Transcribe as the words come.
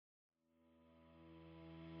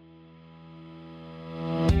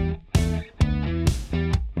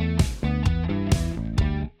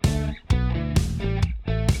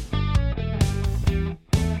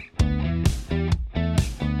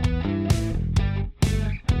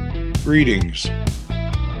Greetings.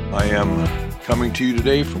 I am coming to you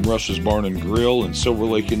today from Russ's Barn and Grill in Silver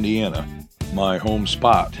Lake, Indiana, my home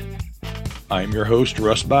spot. I am your host,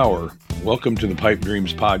 Russ Bauer. Welcome to the Pipe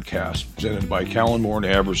Dreams podcast, presented by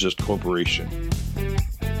Kalenborn Resist Corporation.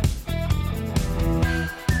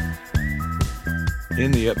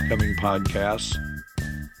 In the upcoming podcasts,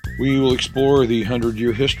 we will explore the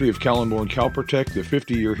 100-year history of Kalenborn CalProtect, the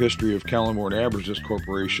 50-year history of Kalenborn Resist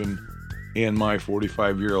Corporation, and my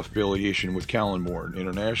 45-year affiliation with Kalenborn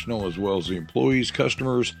International, as well as the employees,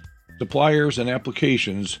 customers, suppliers, and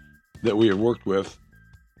applications that we have worked with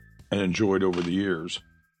and enjoyed over the years.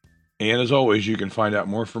 And as always, you can find out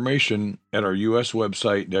more information at our U.S.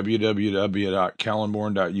 website,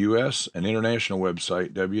 www.kalenborn.us, and international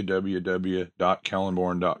website,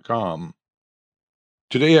 www.kalenborn.com.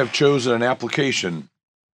 Today I've chosen an application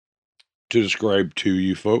to describe to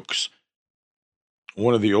you folks.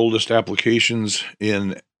 One of the oldest applications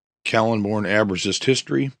in Kalenborn Resist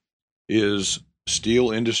history is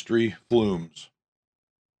steel industry flumes.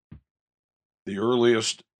 The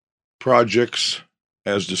earliest projects,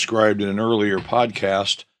 as described in an earlier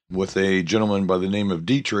podcast with a gentleman by the name of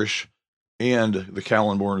Dietrich and the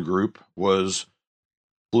Kalenborn Group, was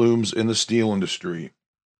flumes in the steel industry.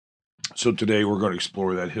 So today we're going to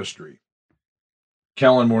explore that history.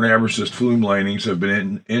 Kalenborn Resist flume linings have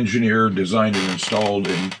been engineered, designed, and installed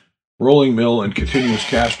in rolling mill and continuous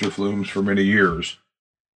caster flumes for many years.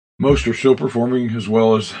 Most are still performing as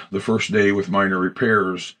well as the first day with minor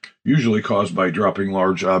repairs, usually caused by dropping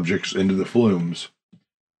large objects into the flumes.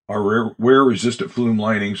 Our wear-resistant flume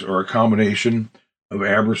linings are a combination of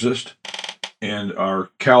Resist and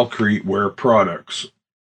our Calcrete wear products.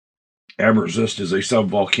 Resist is a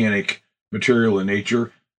subvolcanic material in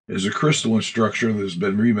nature, is a crystalline structure that has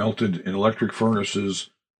been remelted in electric furnaces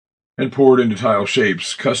and poured into tile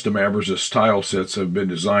shapes. Custom Resist tile sets have been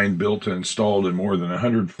designed, built, and installed in more than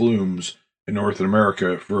 100 flumes in North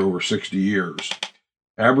America for over 60 years.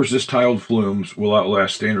 Resist tiled flumes will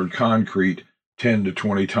outlast standard concrete 10 to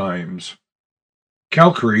 20 times.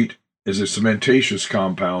 Calcrete is a cementitious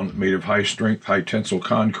compound made of high-strength, high-tensile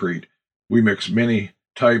concrete. We mix many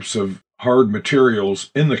types of hard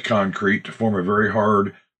materials in the concrete to form a very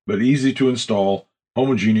hard but easy to install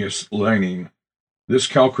homogeneous lining. This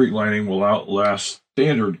Calcrete lining will outlast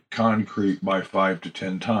standard concrete by 5 to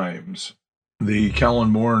 10 times. The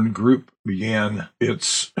Kalenborn Group began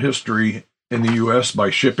its history in the U.S. by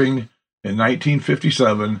shipping in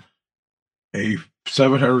 1957 a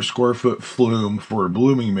 700 square foot flume for a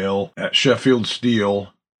blooming mill at Sheffield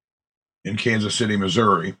Steel in Kansas City,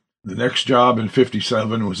 Missouri. The next job in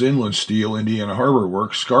 57 was Inland Steel, Indiana Harbor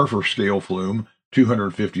Works, Scarfer scale flume,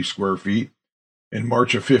 250 square feet. In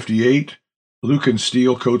March of 58, Lucan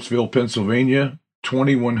Steel, Coatesville, Pennsylvania,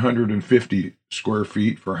 2,150 square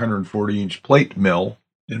feet for 140-inch plate mill.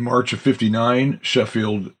 In March of 59,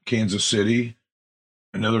 Sheffield, Kansas City,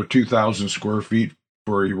 another 2,000 square feet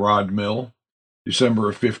for a rod mill. December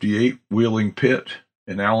of 58, Wheeling Pit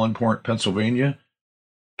in Allenport, Pennsylvania,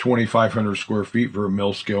 2,500 square feet for a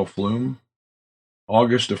mill-scale flume.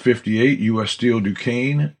 August of 58, U.S. Steel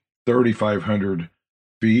Duquesne, 3,500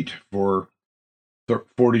 feet for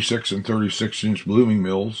 46 and 36-inch blooming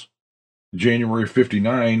mills. January of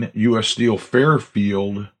 59, U.S. Steel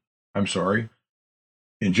Fairfield, in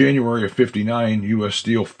January of 59, U.S.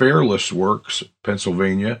 Steel Fairless Works,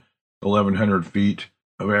 Pennsylvania, 1,100 feet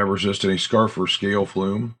of Resist and a Scarfer scale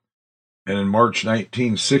flume. And in March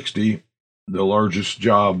 1960, the largest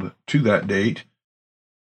job to that date,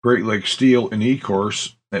 Great Lakes Steel in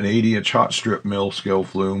Ecorse, an 80-inch hot strip mill scale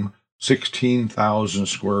flume, 16,000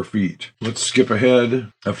 square feet. Let's skip ahead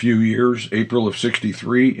a few years. April of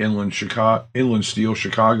 63, Inland Steel,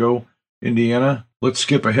 Chicago, Indiana. Let's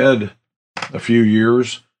skip ahead a few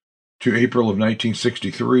years to April of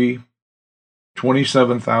 1963.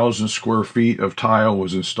 27,000 square feet of tile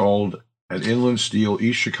was installed at Inland Steel,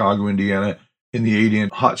 East Chicago, Indiana, in the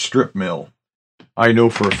 80-inch hot strip mill. I know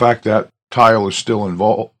for a fact that tile is still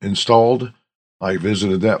installed. I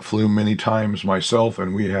visited that flume many times myself,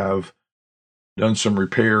 and we have done some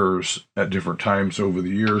repairs at different times over the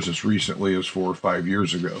years, as recently as 4 or 5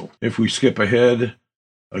 years ago. If we skip ahead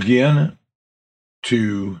again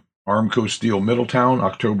to Armco Steel, Middletown,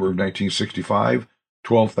 October of 1965,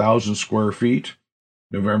 12,000 square feet.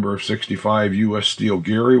 November of 65, U.S. Steel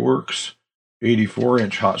Gary Works,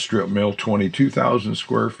 84-inch hot strip mill, 22,000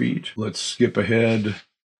 square feet. Let's skip ahead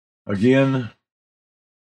again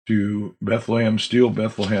to Bethlehem Steel,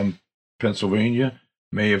 Bethlehem, Pennsylvania,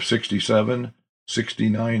 May of 67,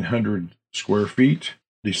 6,900 square feet.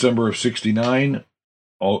 December of 69,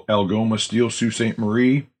 Algoma Steel, Sault Ste.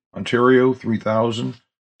 Marie, Ontario, 3,000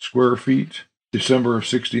 square feet. December of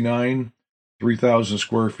 69, 3,000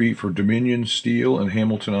 square feet for Dominion Steel in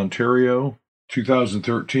Hamilton, Ontario.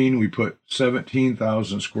 2013, we put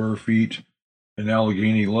 17,000 square feet in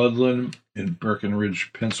Allegheny Ludland in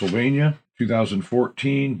Breckenridge, Pennsylvania.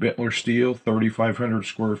 2014, Bentler Steel, 3,500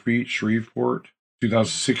 square feet, Shreveport.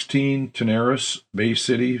 2016, Tenaris, Bay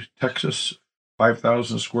City, Texas,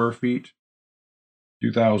 5,000 square feet.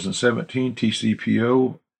 2017,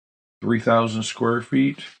 TCPO, 3,000 square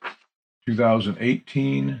feet.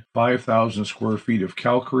 2018, 5,000 square feet of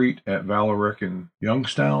calcrete at Valorec in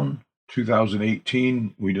Youngstown.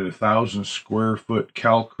 2018, we did 1,000 square foot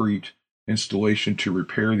calcrete installation to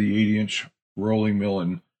repair the 80-inch rolling mill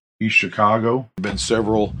in East Chicago. There have been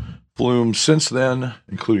several Flumes since then,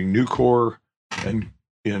 including Nucor and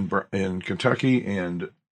in Kentucky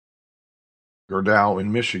and Gerdau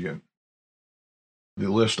in Michigan. The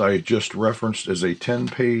list I just referenced is a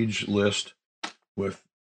 10-page list with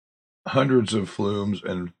hundreds of Flumes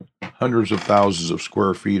and hundreds of thousands of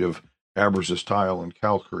square feet of Abrasist tile and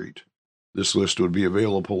calcrete. This list would be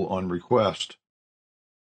available on request.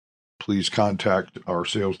 Please contact our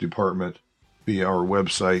sales department via our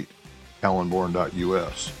website,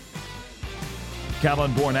 kalenborn.us.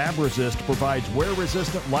 Kalenborn Abrasist provides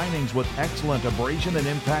wear-resistant linings with excellent abrasion and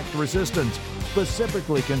impact resistance,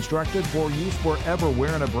 specifically constructed for use wherever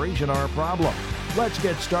wear and abrasion are a problem. Let's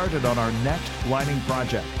get started on our next lining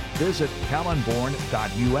project. Visit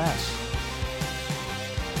kalenborn.us.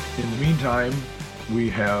 In the meantime, we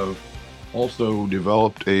have also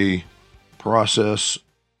developed a process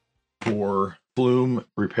for flume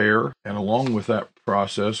repair, and along with that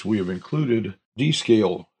process, we have included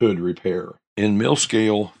D-scale hood repair. In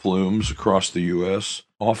mill-scale flumes across the U.S.,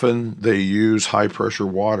 often they use high-pressure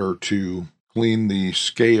water to clean the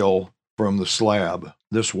scale from the slab.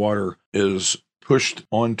 This water is pushed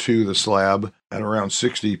onto the slab at around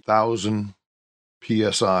 60,000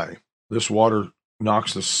 psi. This water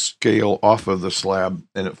knocks the scale off of the slab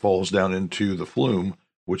and it falls down into the flume,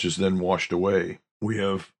 which is then washed away. We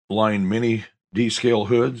have lined many D-scale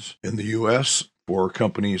hoods in the U.S. for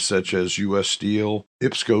companies such as U.S. Steel,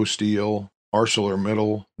 IPSCO Steel,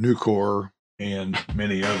 ArcelorMittal, Nucor, and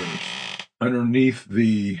many others. Underneath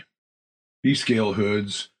the D-scale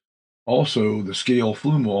hoods, also the scale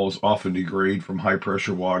flume walls often degrade from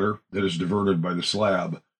high-pressure water that is diverted by the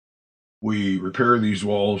slab. We repair these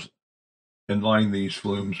walls and line these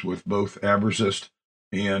flumes with both Abrasist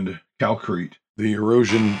and calcrete. The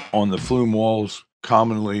erosion on the flume walls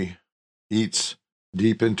commonly eats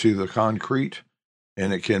deep into the concrete,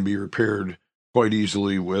 and it can be repaired quite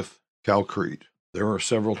easily with calcrete. There are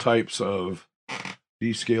several types of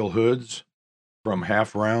D-scale hoods, from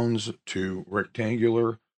half rounds to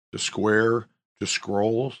rectangular to square to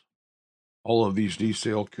scrolls. All of these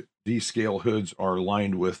D-scale hoods are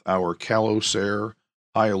lined with our Calocer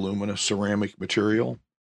high alumina ceramic material.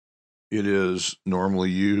 It is normally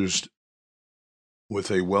used with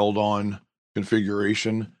a weld-on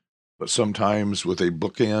configuration, but sometimes with a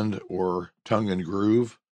bookend or tongue and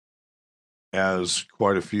groove, as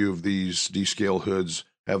quite a few of these D-scale hoods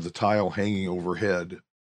have the tile hanging overhead.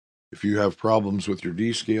 If you have problems with your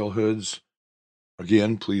D-scale hoods,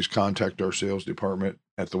 again, please contact our sales department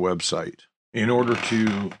at the website. In order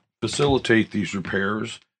to facilitate these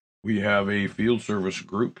repairs, we have a field service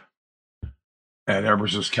group at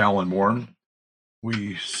Abrasist Kalenborn.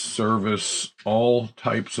 We service all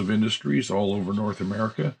types of industries all over North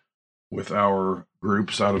America with our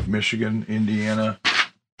groups out of Michigan, Indiana,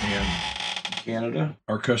 and Canada.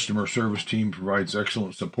 Our customer service team provides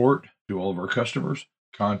excellent support to all of our customers.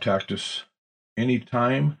 Contact us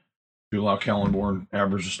anytime to allow Kalenborn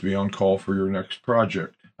Abrasist to be on call for your next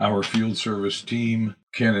project. Our field service team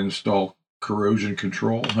can install corrosion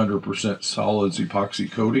control, 100% solids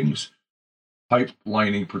epoxy coatings, pipe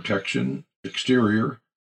lining protection, exterior,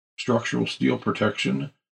 structural steel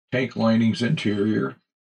protection, tank linings interior,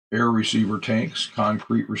 air receiver tanks,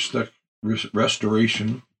 concrete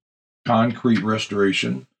restoration,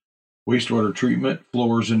 wastewater treatment,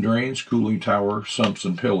 floors and drains, cooling tower, sumps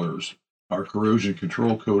and pillars. Our corrosion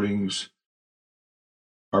control coatings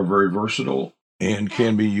are very versatile and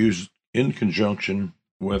can be used in conjunction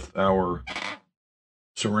with our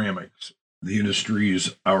ceramics. The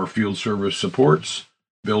industries our field service supports: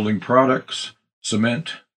 building products,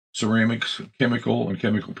 cement, ceramics, chemical and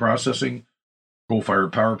chemical processing,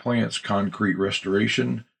 coal-fired power plants, concrete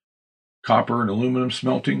restoration, copper and aluminum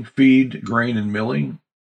smelting, feed, grain and milling,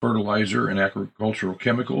 fertilizer and agricultural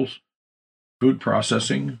chemicals, food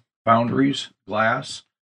processing, foundries, glass,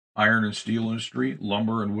 iron and steel industry,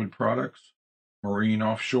 lumber and wood products, marine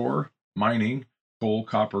offshore, mining, coal,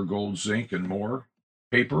 copper, gold, zinc, and more.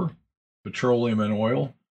 paper, petroleum and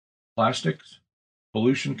oil, plastics,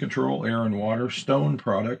 pollution control, air and water, stone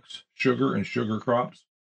products, sugar and sugar crops,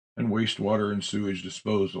 and wastewater and sewage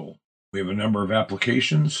disposal. We have a number of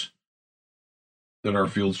applications that our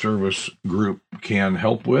field service group can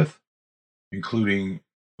help with, including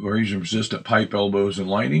abrasion-resistant pipe elbows and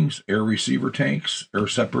linings, air receiver tanks, air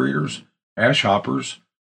separators, ash hoppers,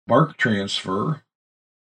 bark transfer,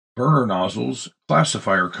 burner nozzles,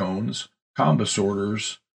 classifier cones, combo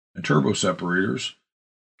sorters, and turbo separators,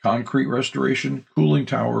 concrete restoration, cooling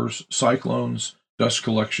towers, cyclones, dust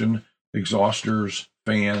collection, exhausters,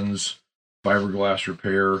 fans, fiberglass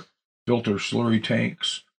repair, filter slurry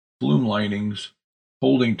tanks, flume linings,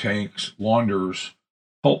 holding tanks, launders,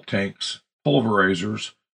 pulp tanks,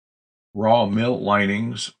 pulverizers, raw mill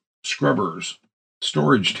linings, scrubbers,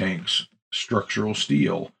 storage tanks, structural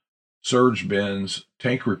steel, surge bins,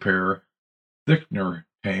 tank repair, thickener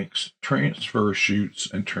tanks, transfer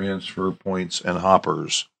chutes, and transfer points and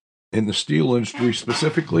hoppers. In the steel industry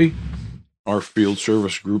specifically, our field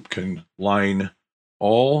service group can line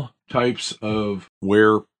all types of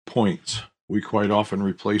wear points. We quite often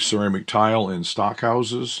replace ceramic tile in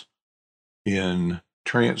stockhouses, in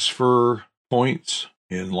transfer points,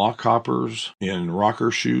 in lock hoppers, in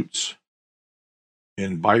rocker chutes,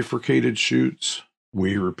 in bifurcated chutes.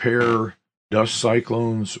 We repair dust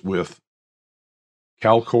cyclones with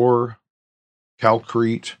Calcor,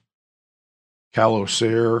 Calcrete,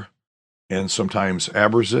 Calosair, and sometimes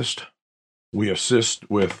Abrazist. We assist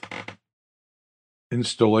with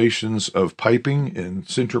installations of piping in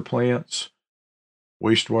sinter plants,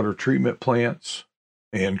 wastewater treatment plants,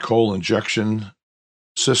 and coal injection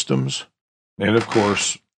systems, and of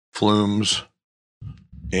course, flumes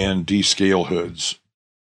and descale hoods.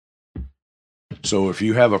 So if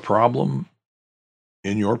you have a problem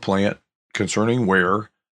in your plant concerning wear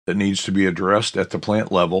that needs to be addressed at the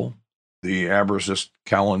plant level, the Abrazist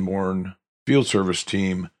Kalenborn field service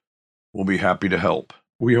team will be happy to help.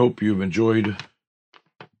 We hope you've enjoyed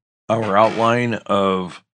our outline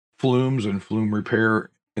of flumes and flume repair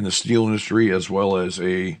in the steel industry, as well as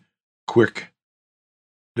a quick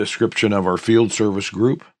description of our field service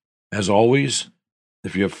group. As always,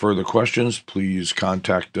 if you have further questions, please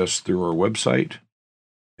contact us through our website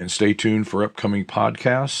and stay tuned for upcoming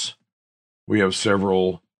podcasts. We have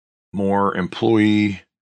several more employee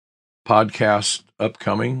podcasts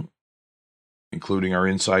upcoming, including our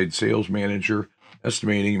inside sales manager,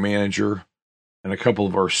 estimating manager, and a couple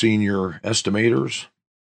of our senior estimators.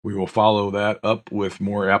 We will follow that up with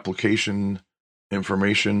more application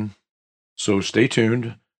information. So stay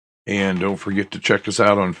tuned, and don't forget to check us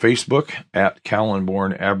out on Facebook at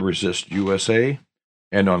Kalenborn Abrazist USA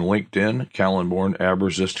and on LinkedIn, Kalenborn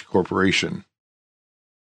Abrazist Corporation.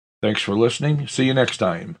 Thanks for listening. See you next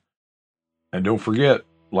time. And don't forget,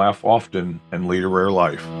 laugh often and lead a rare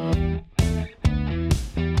life.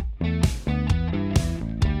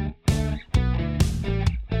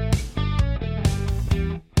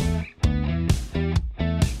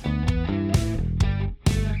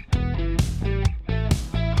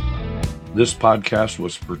 This podcast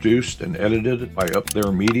was produced and edited by Up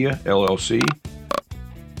There Media, LLC,